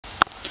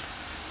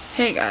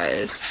Hey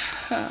guys,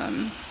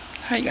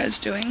 how you guys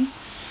doing?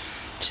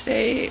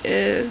 Today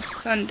is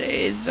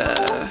Sunday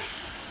the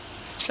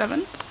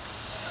 7th,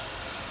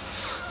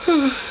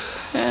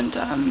 and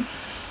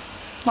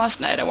last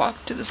night I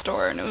walked to the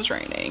store and it was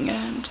raining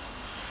and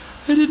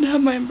I didn't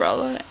have my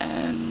umbrella,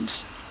 and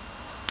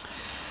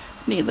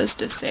needless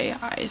to say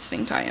I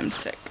think I am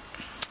sick.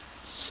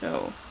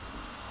 So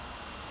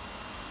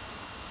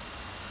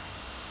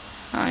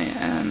I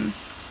am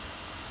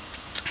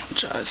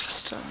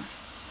just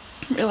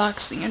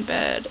relaxing in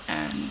bed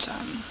and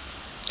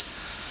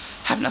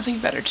have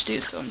nothing better to do,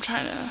 so I'm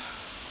trying to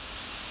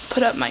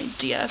put up my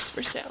DS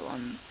for sale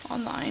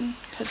online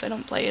because I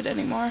don't play it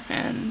anymore,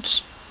 and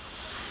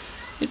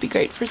it'd be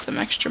great for some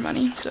extra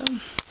money. So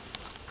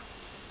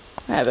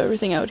I have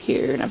everything out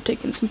here and I've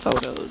taken some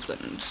photos,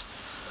 and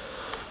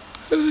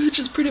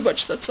just pretty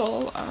much that's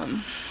all.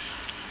 On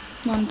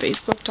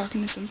Facebook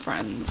talking to some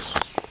friends.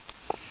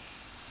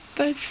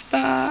 But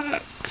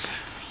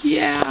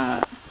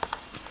yeah.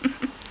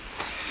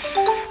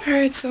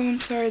 Alright, so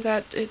I'm sorry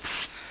that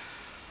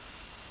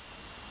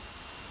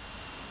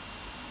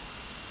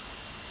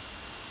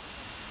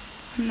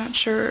I'm not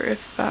sure if,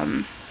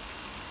 how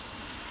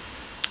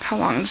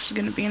long this is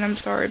going to be, and I'm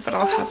sorry, but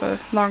I'll have a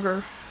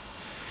longer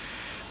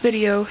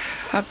video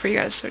up for you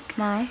guys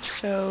tomorrow,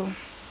 so,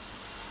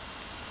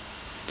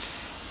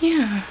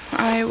 yeah,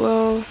 I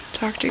will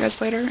talk to you guys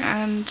later,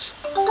 and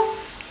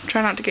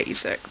try not to get you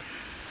sick.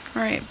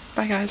 Alright,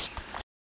 bye guys.